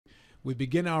We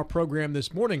begin our program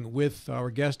this morning with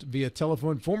our guest via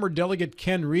telephone, former Delegate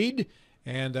Ken Reed,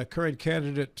 and a current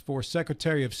candidate for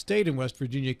Secretary of State in West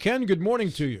Virginia. Ken, good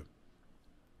morning to you.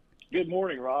 Good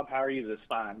morning, Rob. How are you this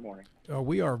fine morning?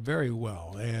 We are very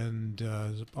well, and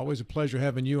it's always a pleasure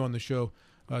having you on the show,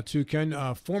 too,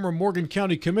 Ken. Former Morgan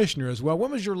County Commissioner as well.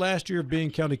 When was your last year of being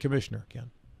County Commissioner,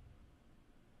 Ken?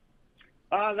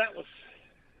 That's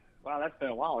been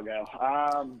a while ago.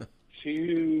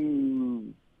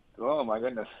 Oh my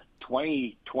goodness,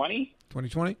 2020?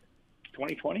 2020?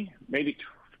 2020? Maybe.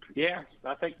 Yeah,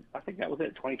 I think that was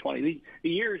it. 2020. The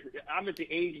years. I'm at the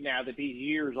age now that these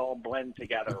years all blend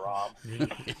together, Rob.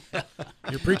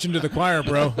 You're preaching to the choir,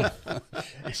 bro.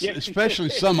 Especially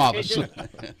some of us.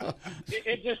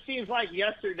 It just seems like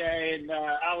yesterday, and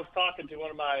I was talking to one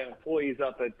of my employees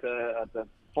up at the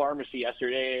pharmacy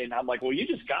yesterday, and I'm like, well, you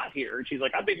just got here. And she's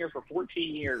like, I've been here for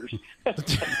 14 years.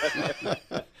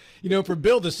 You know, for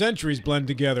Bill, the centuries blend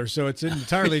together, so it's an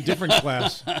entirely different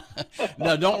class.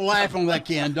 No, don't laugh on that,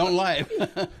 Ken. Don't laugh.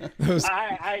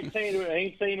 I ain't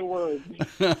saying a word.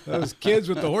 Those kids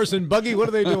with the horse and buggy, what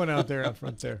are they doing out there out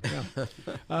front there?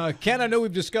 Yeah. Ken, I know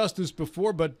we've discussed this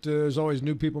before, but there's always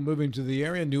new people moving to the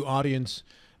area, new audience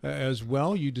as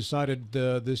well. You decided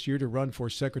this year to run for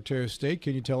Secretary of State.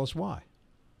 Can you tell us why?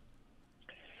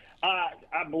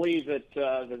 I believe that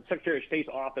the Secretary of State's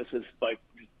office is like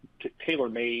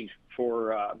tailor-made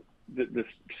for the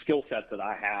skill set that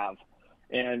I have,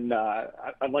 and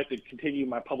I'd like to continue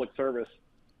my public service.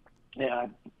 And I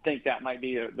think that might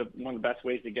be one of the best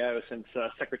ways to go, since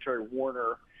Secretary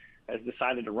Warner has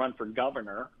decided to run for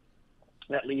governor.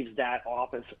 That leaves that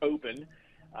office open,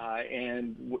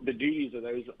 and the duties of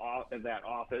that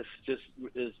office just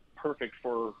is perfect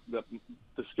for the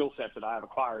skill set that I've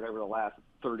acquired over the last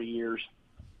 30 years.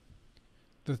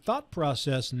 The thought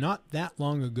process not that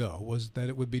long ago was that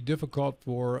it would be difficult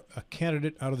for a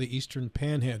candidate out of the Eastern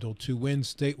Panhandle to win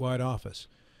statewide office.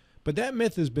 But that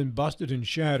myth has been busted and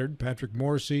shattered. Patrick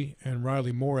Morrissey and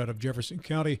Riley Moore out of Jefferson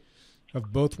County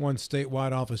have both won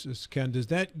statewide offices. Ken, does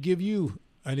that give you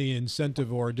any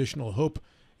incentive or additional hope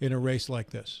in a race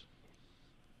like this?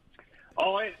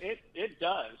 Oh, it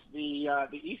does. The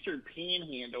Eastern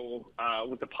Panhandle,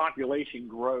 with the population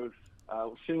growth,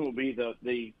 soon will be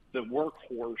the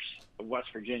workhorse of West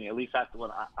Virginia. At least that's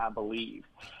what I believe.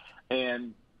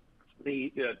 And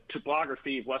the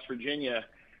topography of West Virginia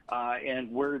and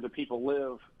where the people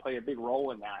live play a big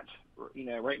role in that. You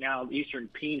know, right now, the Eastern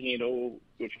Panhandle,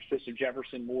 which consists of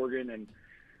Jefferson, Morgan, and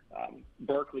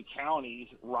Berkeley counties,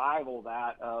 rival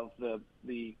that of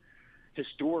the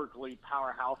historically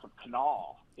powerhouse of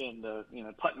Kanawha in the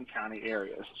Putnam County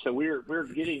areas. So we're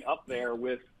getting up there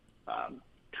with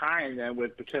tying them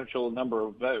with potential number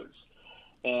of votes,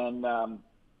 and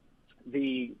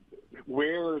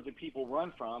where the people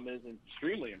run from is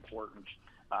extremely important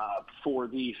for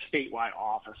these statewide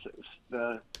offices.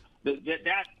 That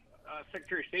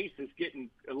Secretary of State is getting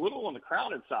a little on the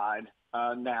crowded side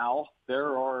now.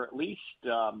 There are at least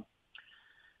 1,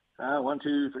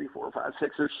 2, 3, 4, 5,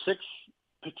 6. There's 6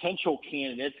 potential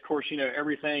candidates. Of course,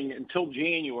 everything until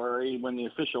January, when the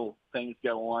official things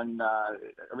go on,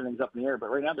 everything's up in the air. But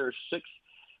right now there's 6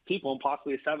 people and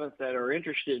possibly a 7th that are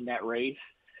interested in that race.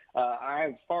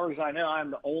 As far as I know, I'm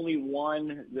the only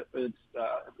one that's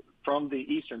from the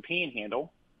Eastern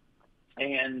Panhandle.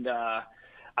 And I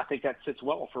think that sits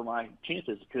well for my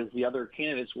chances, because the other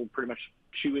candidates will pretty much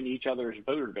chew into each other's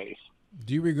voter base.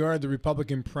 Do you regard the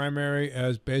Republican primary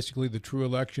as basically the true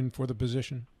election for the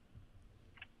position?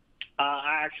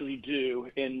 I actually do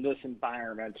in this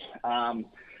environment.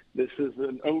 This is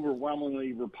an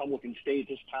overwhelmingly Republican state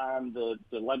this time. The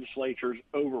legislature is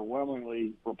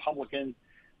overwhelmingly Republican.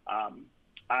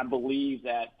 I believe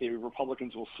that the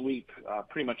Republicans will sweep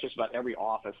pretty much just about every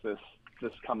office this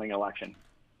coming election.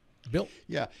 Bill?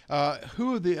 Yeah.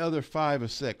 Who are the other 5 or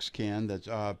 6, Ken, that's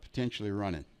potentially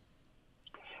running?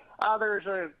 There's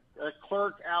a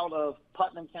clerk out of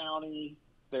Putnam County.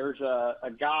 There's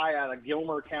a guy out of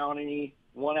Gilmer County,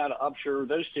 one out of Upshur.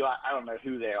 Those 2, I don't know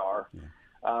who they are. Yeah.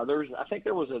 I think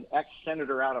there was an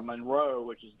ex-senator out of Monroe,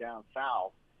 which is down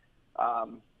south.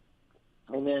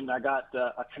 And then I got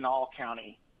a Kanawha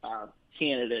County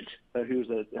candidate who's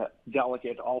a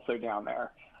delegate also down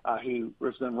there who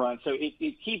was going to run. So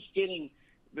it keeps getting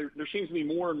there seems to be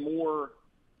more and more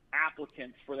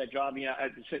applicants for that job.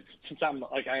 Since I'm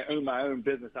like I own my own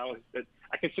business,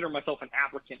 I consider myself an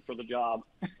applicant for the job.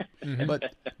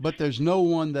 But there's no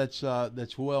one that's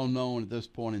well known at this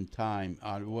point in time,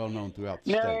 well known throughout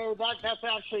the state. No, that's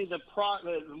actually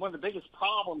one of the biggest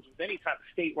problems with any type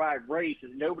of statewide race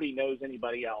is nobody knows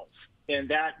anybody else, and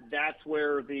that's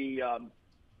where the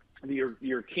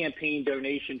your campaign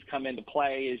donations come into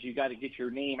play. Is you got to get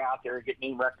your name out there and get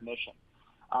name recognition.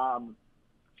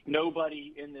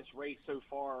 Nobody in this race so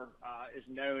far is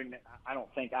known, I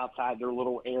don't think, outside their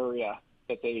little area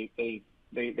that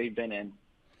they've been in.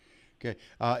 Okay.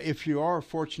 If you are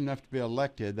fortunate enough to be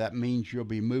elected, that means you'll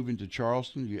be moving to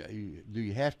Charleston. Do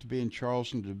you have to be in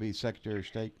Charleston to be Secretary of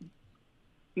State?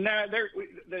 No,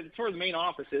 that's where the main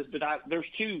office is, but there's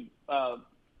two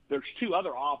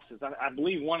other offices. I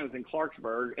believe one is in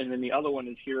Clarksburg, and then the other one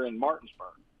is here in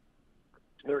Martinsburg.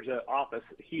 There's an office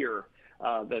here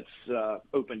that's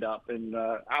opened up, and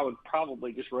I would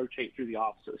probably just rotate through the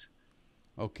offices.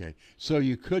 Okay, so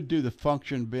you could do the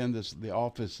function being the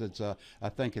office that's I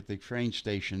think at the train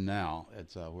station now.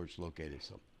 It's where it's located.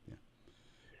 So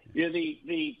yeah,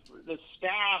 the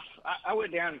staff. I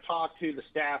went down and talked to the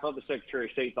staff of the Secretary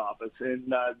of State's office,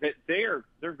 and they're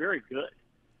very good.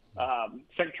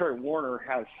 Secretary Warner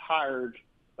has hired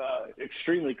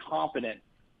extremely competent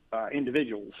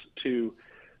individuals to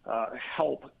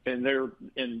help, and they're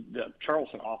in the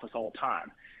Charleston office all the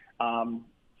time.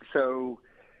 So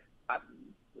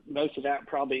most of that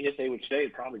probably, if they would stay,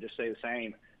 would probably just stay the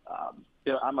same.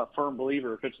 I'm a firm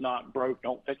believer, if it's not broke,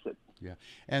 don't fix it. Yeah,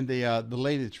 and the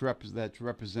lady that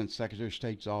represents Secretary of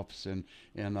State's office in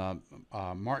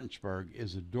Martinsburg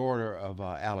is the daughter of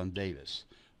Alan Davis,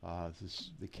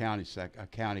 the county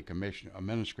commissioner,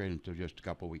 administrator until just a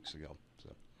couple of weeks ago. So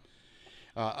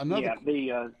another.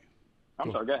 Yeah,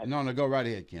 I'm sorry. Go ahead. No, go right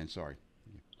ahead, Ken. Sorry.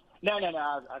 No.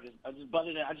 I just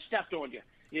butted in. I just stepped on you.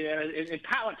 In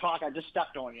pilot talk, I just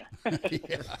stepped on you.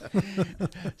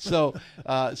 So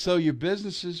your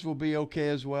businesses will be okay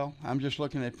as well. I'm just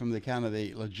looking at from the kind of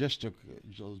the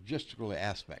logistical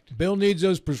aspect. Bill needs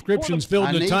those prescriptions filled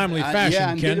in a timely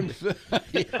fashion, Ken.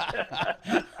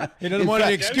 He doesn't want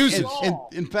any excuses.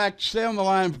 In fact, stay on the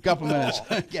line for a couple minutes.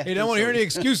 He don't want to hear any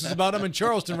excuses about him in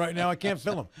Charleston right now. I can't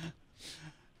fill them.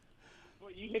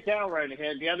 You hit that right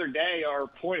ahead. The other day, our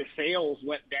point of sales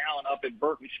went down up in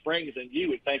Berkeley Springs, and you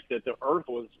would think that the earth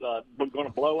was going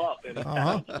to blow up. And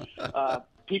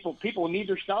people need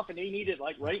their stuff, and they need it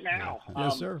like right now.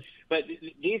 Yes, sir. But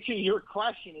the answer to your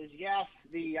question is yes.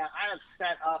 I have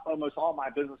set up almost all my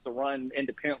business to run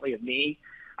independently of me.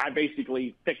 I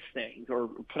basically fix things or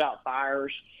put out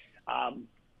fires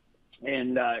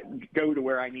and go to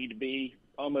where I need to be.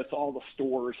 Almost all the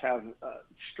stores have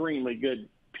extremely good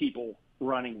people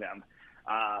running them,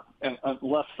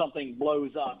 unless something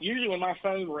blows up. Usually when my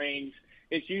phone rings,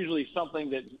 it's usually something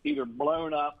that's either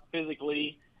blown up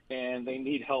physically and they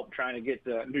need help trying to get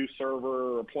the new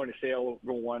server or point of sale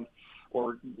going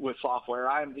or with software.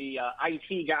 I'm the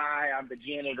IT guy. I'm the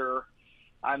janitor.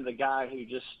 I'm the guy who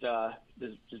just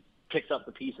picks up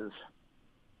the pieces.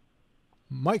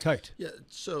 Mike Height. Yeah,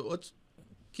 so let's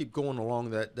keep going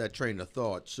along that train of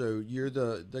thought. So you're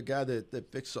the guy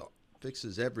that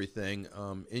fixes everything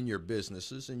in your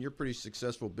businesses, and you're a pretty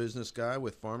successful business guy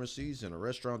with pharmacies and a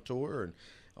restaurateur and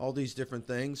all these different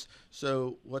things.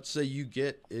 So let's say you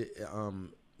get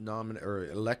nominated or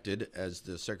elected as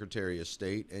the Secretary of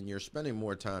State, and you're spending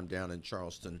more time down in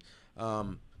Charleston.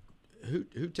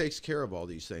 Who takes care of all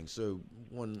these things? So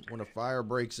when a fire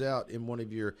breaks out in one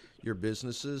of your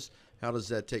businesses, how does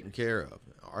that taken care of?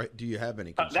 Do you have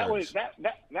any concerns?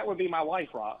 That would be my wife,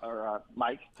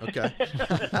 Mike. Okay.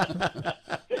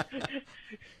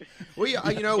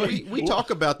 Well, we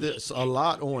talk about this a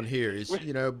lot on here. Is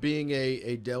being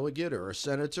a delegate or a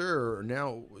senator or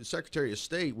now Secretary of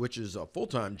State, which is a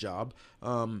full-time job.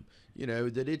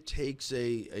 That it takes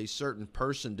a certain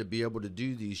person to be able to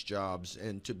do these jobs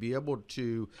and to be able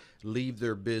to leave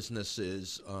their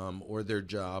businesses or their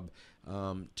job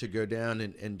to go down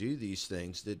and do these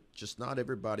things. That just not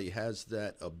everybody has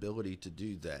that ability to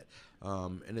do that.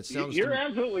 And it sounds you're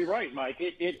absolutely right, Mike.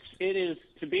 It is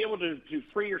to be able to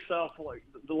free yourself, like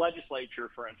the legislature,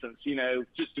 for instance.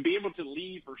 Just to be able to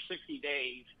leave for 60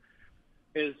 days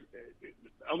is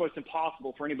almost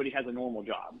impossible for anybody who has a normal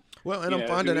job. Well, and I'm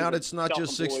finding out it's not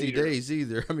just 60 days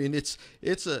either. I mean, it's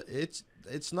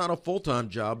not a full-time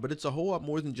job, but it's a whole lot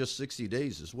more than just 60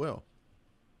 days as well.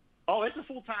 Oh, it's a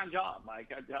full-time job,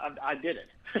 Mike. I did it.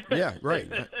 Yeah, right.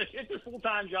 It's a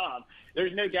full-time job.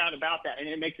 There's no doubt about that, and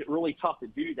it makes it really tough to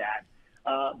do that.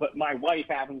 But my wife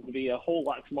happens to be a whole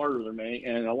lot smarter than me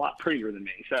and a lot prettier than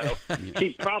me, so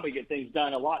she'd probably get things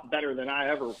done a lot better than I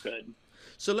ever could.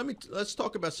 So let's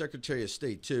talk about Secretary of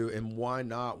State too, and why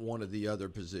not one of the other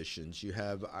positions you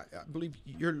have? I believe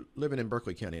you're living in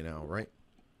Berkeley County now, right?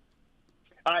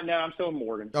 No, I'm still in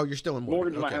Morgan. Oh, you're still in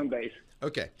Morgan. Morgan's my home base.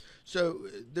 Okay, so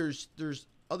there's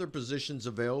other positions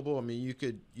available. I mean, you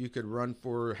could run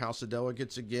for House of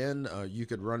Delegates again. You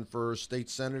could run for state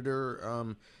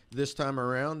senator this time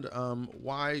around.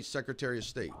 Why Secretary of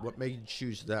State? What made you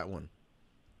choose that one?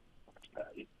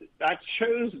 I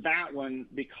chose that one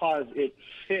because it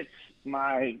fits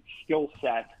my skill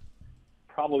set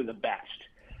probably the best.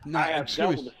 I have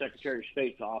dealt with the Secretary of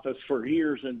State's office for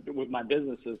years and with my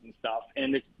businesses and stuff,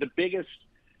 and it's the biggest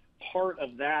part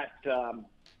of that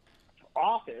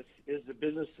office is the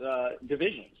business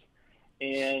divisions,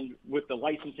 and with the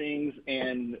licensings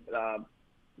and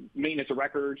maintenance of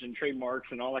records and trademarks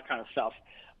and all that kind of stuff,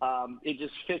 it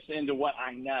just fits into what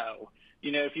I know.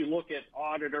 You know, if you look at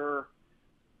auditor,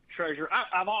 treasurer,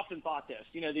 I've often thought this.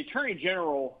 You know, the attorney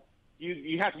general,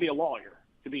 you have to be a lawyer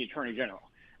to be attorney general.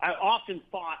 I often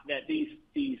thought that these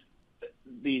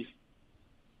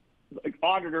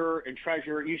auditor and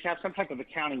treasurer, you should have some type of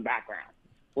accounting background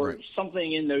or right.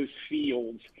 something in those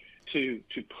fields to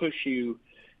push you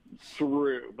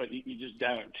through, but you just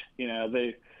don't. You know,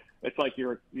 it's like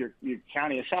your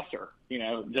county assessor. You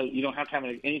know, you don't have to have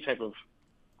any type of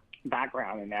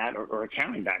background in that or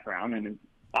accounting background, and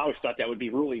I always thought that would be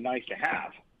really nice to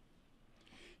have.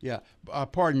 Yeah,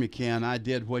 pardon me, Ken. I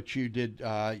did what you did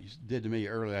to me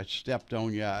earlier. I stepped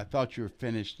on you. I thought you were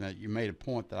finished, and you made a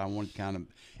point that I wanted to kind of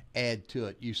add to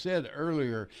it. You said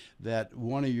earlier that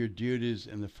one of your duties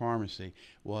in the pharmacy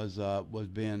was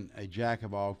being a jack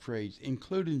of all trades,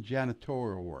 including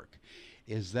janitorial work.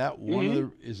 Is that one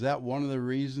of the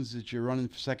reasons that you're running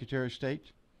for Secretary of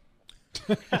State?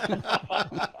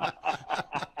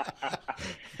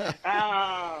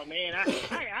 Oh man,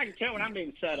 I can tell when I'm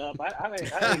being set up. I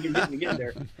think you're getting to get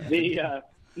there.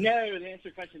 The answer to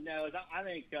the question no is I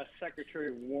think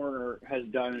Secretary Warner has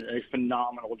done a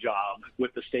phenomenal job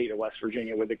with the state of West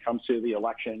Virginia when it comes to the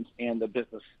elections and the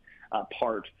business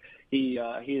part. He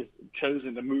has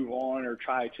chosen to move on or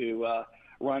try to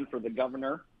run for the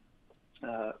governor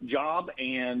job,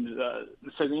 and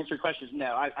so the answer to the question is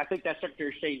no. I think that Secretary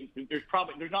of State,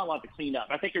 there's not a lot to clean up.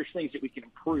 I think there's things that we can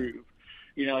improve,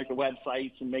 you know, like the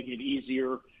websites and making it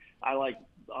easier. I like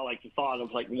the thought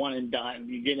of like one and done.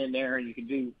 You get in there and you can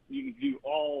do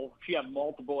all. If you have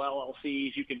multiple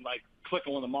LLCs, you can like click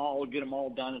on them all, get them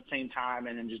all done at the same time,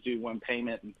 and then just do one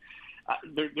payment. And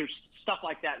there's stuff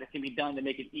like that can be done to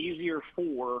make it easier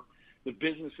for the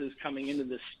businesses coming into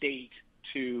the state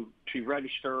to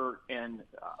register and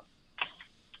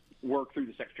work through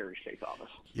the Secretary of State's office.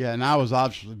 Yeah, and I was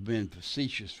obviously being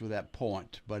facetious for that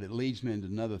point, but it leads me into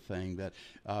another thing that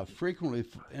frequently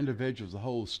individuals, the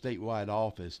whole statewide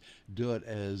office, do it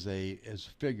as a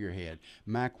figurehead.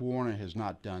 Mac Warner has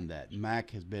not done that. Mac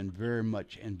has been very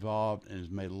much involved and has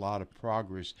made a lot of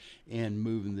progress in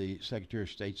moving the Secretary of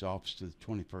State's office to the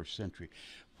 21st century.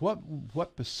 What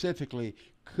specifically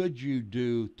could you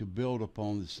do to build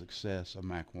upon the success of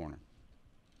Mac Warner?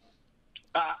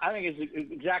 I think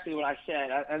it's exactly what I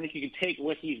said. I think you can take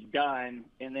what he's done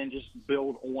and then just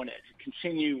build on it,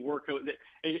 continue work.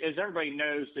 As everybody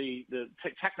knows, the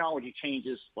technology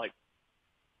changes like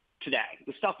today.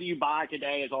 The stuff that you buy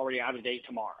today is already out of date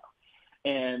tomorrow,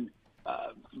 and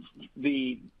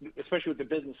especially with the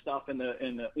business stuff and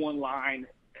the online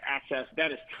access,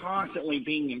 that is constantly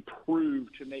being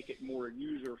improved to make it more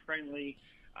user friendly,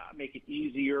 make it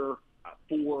easier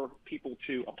for people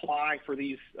to apply for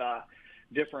these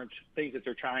different things that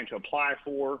they're trying to apply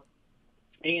for,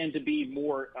 and to be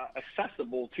more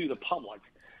accessible to the public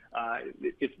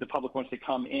if the public wants to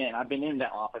come in. I've been in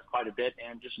that office quite a bit,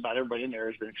 and just about everybody in there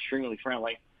has been extremely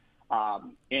friendly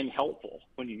and helpful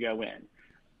when you go in.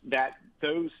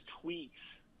 Those tweaks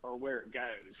are where it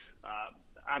goes.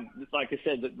 Like I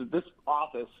said, this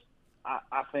office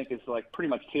I think is like pretty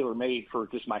much tailor-made for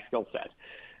just my skill set.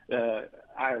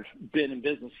 I've been in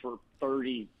business for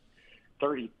 30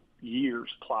 years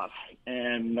plus,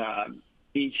 and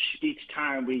each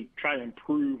time we try to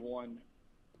improve on.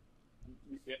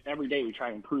 Every day we try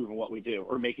to improve on what we do,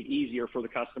 or make it easier for the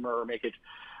customer, or make it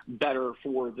better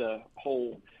for the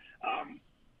whole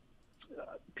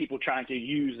people trying to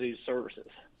use these services.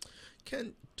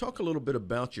 Ken, talk a little bit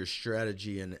about your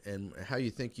strategy and how you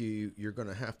think you're going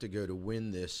to have to go to win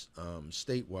this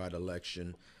statewide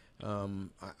election.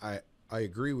 I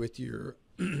agree with your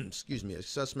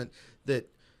assessment that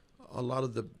a lot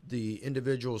of the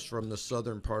individuals from the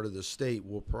southern part of the state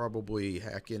will probably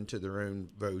hack into their own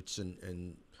votes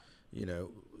and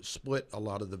split a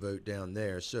lot of the vote down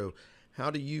there. So how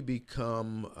do you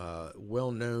become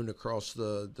well known across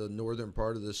the northern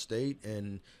part of the state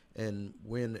and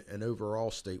win an overall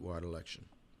statewide election?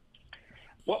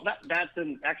 Well, that's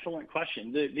an excellent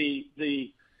question.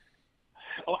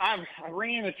 Oh, I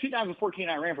ran in 2014.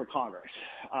 I ran for Congress.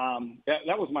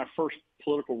 That was my first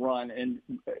political run, and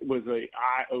it was an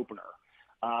eye opener,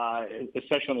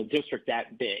 especially in a district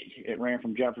that big. It ran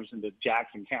from Jefferson to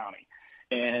Jackson County,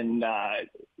 and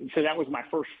so that was my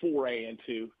first foray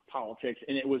into politics.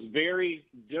 And it was very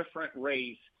different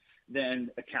race than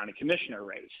a county commissioner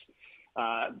race.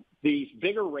 These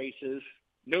bigger races,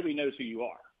 nobody knows who you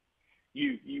are.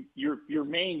 Your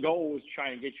main goal is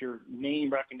trying to get your name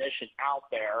recognition out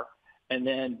there, and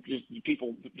then just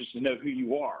people just to know who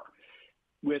you are.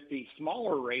 With the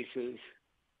smaller races,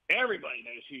 everybody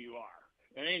knows who you are,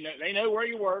 and they know where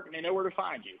you work, and they know where to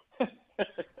find you,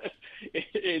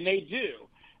 and they do.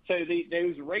 So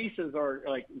those races are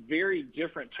like very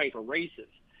different type of races.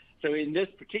 So in this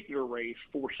particular race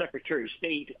for Secretary of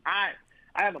State, I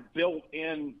have a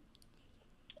built-in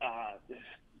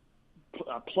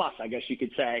plus, I guess you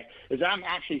could say, is I'm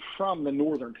actually from the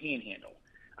Northern Panhandle.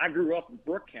 I grew up in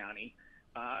Brooke County,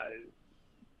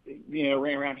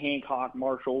 ran around Hancock,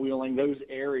 Marshall, Wheeling, those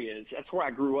areas. That's where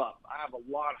I grew up. I have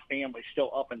a lot of family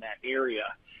still up in that area.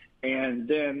 And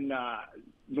then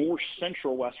north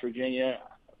central West Virginia,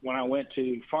 when I went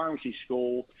to pharmacy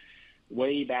school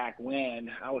way back when,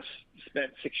 I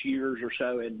spent 6 years or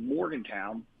so in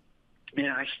Morgantown. And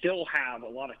I still have a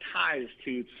lot of ties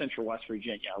to central West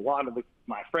Virginia. A lot of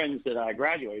my friends that I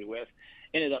graduated with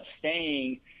ended up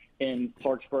staying in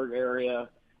Clarksburg area,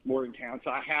 Morgantown.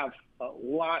 So I have a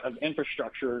lot of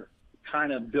infrastructure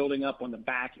kind of building up on the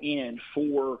back end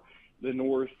for the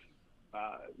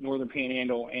Northern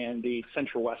Panhandle and the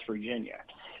central West Virginia.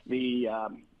 The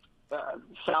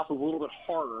south is a little bit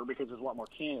harder because there's a lot more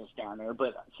candidates down there.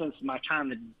 But since my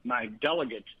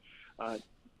delegate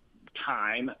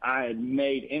time, I had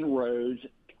made inroads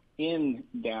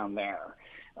down there.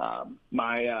 And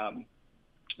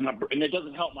it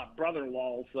doesn't help. My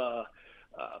brother-in-law's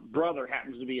brother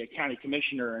happens to be a county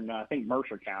commissioner in I think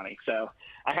Mercer County. So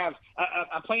I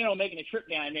plan on making a trip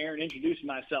down there and introducing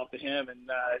myself to him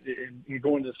and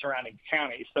going to the surrounding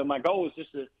counties. So my goal is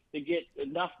just to get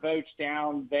enough votes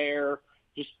down there,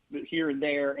 just here and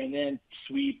there, and then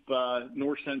sweep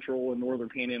north central and northern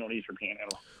panhandle and eastern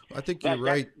panhandle. I think you're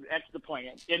right. That's the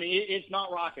plan. I mean, it's not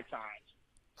rocket science.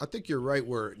 I think you're right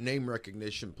where name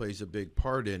recognition plays a big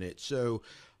part in it. So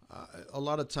a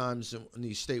lot of times in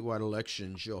these statewide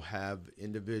elections, you'll have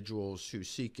individuals who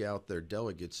seek out their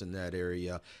delegates in that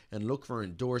area and look for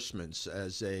endorsements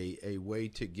as a way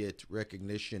to get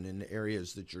recognition in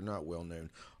areas that you're not well known.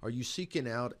 Are you seeking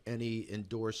out any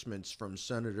endorsements from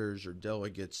senators or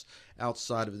delegates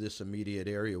outside of this immediate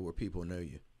area where people know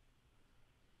you?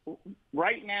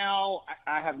 Right now,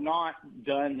 I have not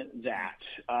done that.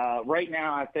 Right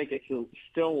now, I think it's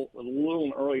still a little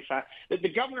in early side. The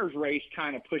governor's race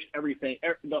kind of pushed everything,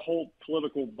 the whole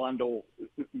political bundle,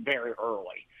 very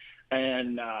early.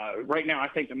 And right now, I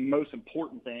think the most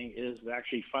important thing is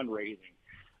actually fundraising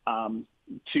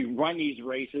to run these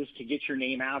races, to get your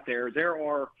name out there. There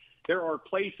are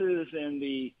places in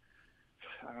the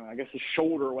the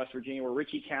shoulder of West Virginia, where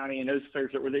Ritchie County and those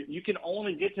places where you can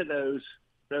only get to those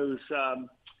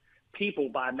people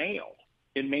by mail,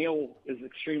 and mail is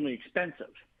extremely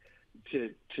expensive to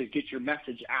get your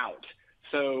message out.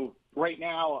 So right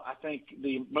now, I think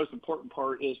the most important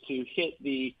part is to hit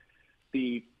the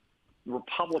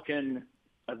Republican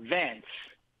events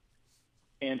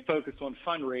and focus on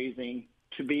fundraising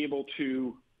to be able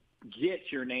to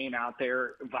get your name out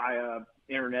there via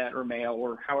internet or mail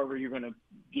or however you're going to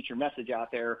get your message out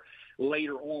there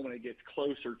later on when it gets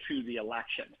closer to the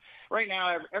election. Right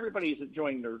now, everybody's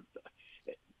enjoying their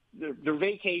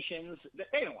vacations.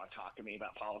 They don't want to talk to me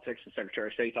about politics in the Secretary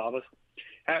of State's office.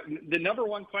 The number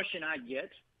one question I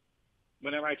get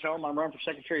whenever I tell them I'm running for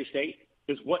Secretary of State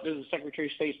is, what does the Secretary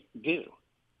of State do?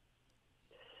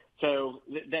 So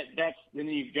that's then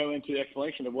you go into the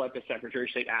explanation of what the Secretary of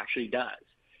State actually does.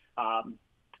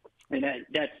 And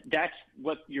that's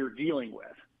what you're dealing with.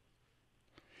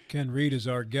 Ken Reed is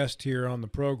our guest here on the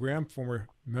program, former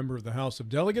member of the House of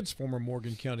Delegates, former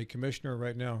Morgan County Commissioner,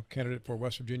 right now candidate for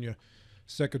West Virginia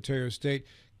Secretary of State.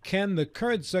 Ken, the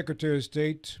current Secretary of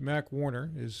State, Mac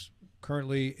Warner, is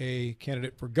currently a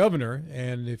candidate for governor,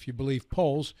 and if you believe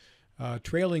polls,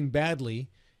 trailing badly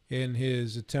in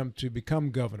his attempt to become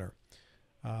governor.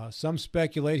 Some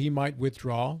speculate he might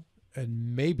withdraw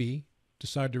and maybe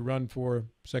decide to run for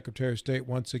Secretary of State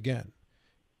once again.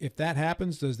 If that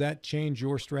happens, does that change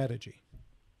your strategy?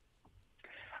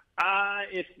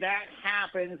 If that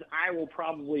happens, I will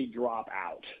probably drop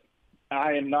out.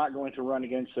 I am not going to run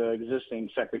against the existing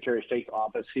Secretary of State's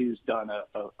office. He's done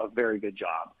a very good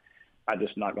job. I'm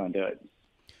just not going to do it.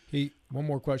 One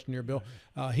more question here, Bill.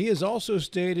 He has also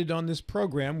stated on this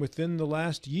program within the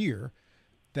last year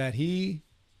that he,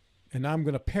 and I'm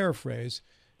going to paraphrase,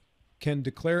 can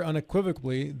declare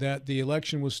unequivocally that the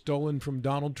election was stolen from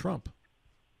Donald Trump.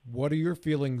 What are your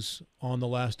feelings on the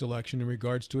last election in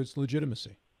regards to its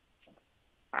legitimacy?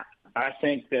 I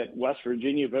think that West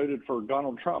Virginia voted for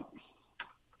Donald Trump.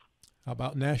 How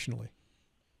about nationally?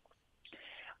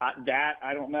 That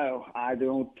I don't know. I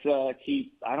don't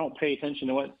pay attention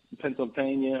to what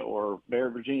Pennsylvania or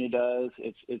Virginia does.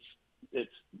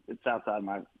 It's outside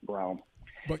my realm.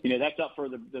 But that's up for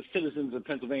the citizens of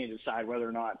Pennsylvania to decide whether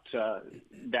or not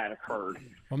that occurred.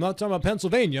 I'm not talking about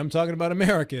Pennsylvania. I'm talking about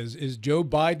America. Is Joe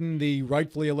Biden the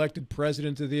rightfully elected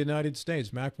president of the United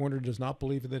States? Mac Warner does not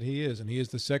believe that he is, and he is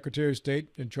the Secretary of State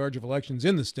in charge of elections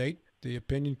in the state. The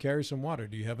opinion carries some water.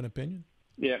 Do you have an opinion?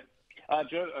 Yeah.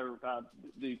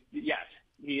 Yes,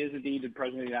 he is indeed the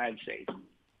president of the United States.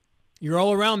 You're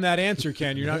all around that answer,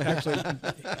 Ken. You're not actually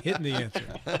hitting the answer.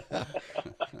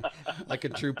 Like a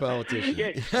true politician.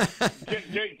 Yeah.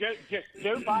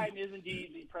 Joe Biden is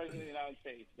indeed the president of the United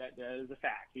States. That is a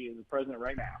fact. He is the president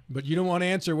right now. But you don't want to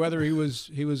answer whether he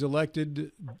was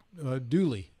elected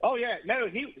duly. Oh yeah, no,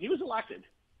 he was elected.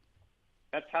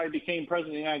 That's how he became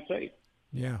president of the United States.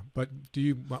 Yeah, but do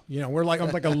you?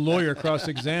 I'm like a lawyer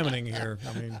cross-examining here.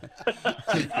 I mean,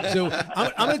 so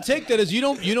I'm going to take that as you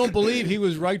don't believe he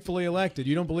was rightfully elected.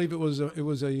 You don't believe it was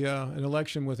an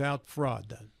election without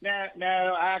fraud. Then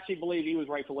no, I actually believe he was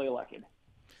rightfully elected.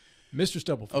 Mr.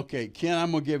 Stubblefield. Okay, Ken,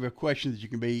 I'm going to give you a question that you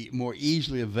can be more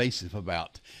easily evasive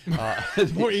about.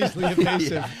 More easily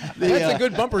evasive. That's a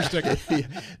good bumper sticker.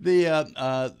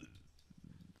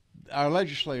 Our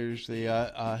legislators, they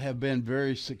have been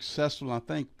very successful, and I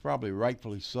think probably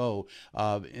rightfully so,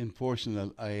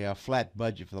 enforcing a flat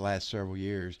budget for the last several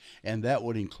years, and that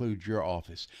would include your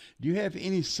office. Do you have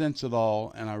any sense at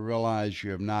all, and I realize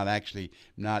you have not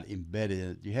embedded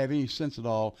it, do you have any sense at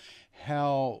all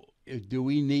how do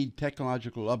we need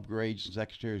technological upgrades in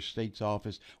Secretary of State's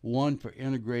office, one for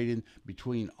integrating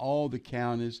between all the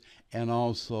counties and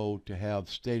also to have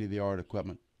state-of-the-art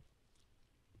equipment?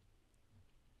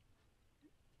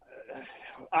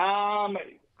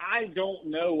 I don't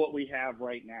know what we have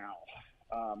right now,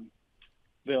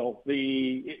 Bill.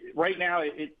 Right now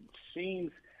it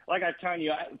seems like I'm telling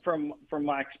you from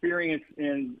my experience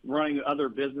in running other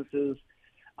businesses,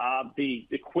 the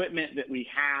equipment that we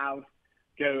have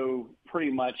go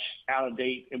pretty much out of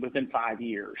date within 5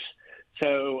 years.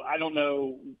 So I don't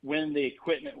know when the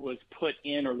equipment was put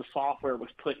in or the software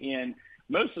was put in.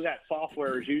 Most of that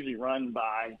software is usually run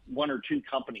by one or two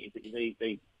companies.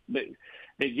 They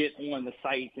get on the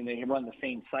sites and they run the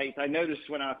same sites. I noticed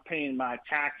when I was paying my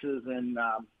taxes, and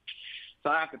so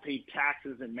I have to pay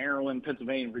taxes in Maryland,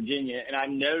 Pennsylvania, and Virginia, and I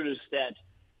noticed that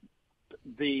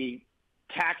the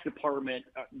tax department,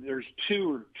 there's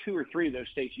two or three of those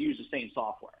states use the same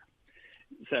software.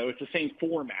 So it's the same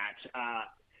format.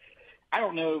 I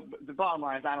don't know. The bottom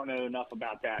line is I don't know enough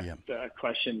about that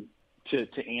question to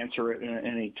answer it in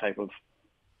any type of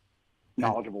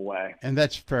knowledgeable way. And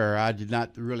that's fair. I did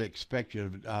not really expect you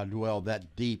to dwell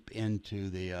that deep into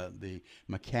the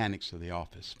mechanics of the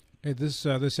office. Hey, this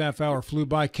half hour flew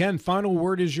by. Ken, final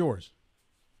word is yours.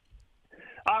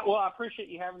 Well, I appreciate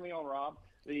you having me on, Rob.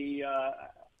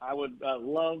 I would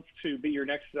love to be your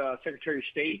next Secretary of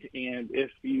State, and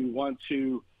if you want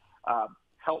to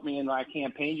help me in my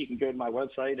campaign, you can go to my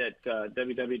website at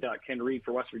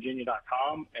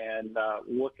www.kenreedforwestvirginia.com and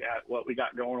look at what we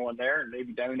got going on there and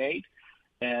maybe donate,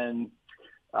 and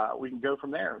we can go from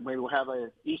there. Maybe we'll have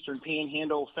a Eastern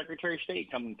Panhandle Secretary of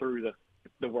State coming through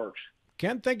the works.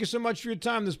 Ken, thank you so much for your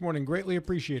time this morning. Greatly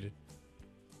appreciated.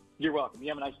 You're welcome. You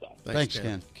have a nice day. Thanks,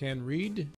 Ken. Ken Reed.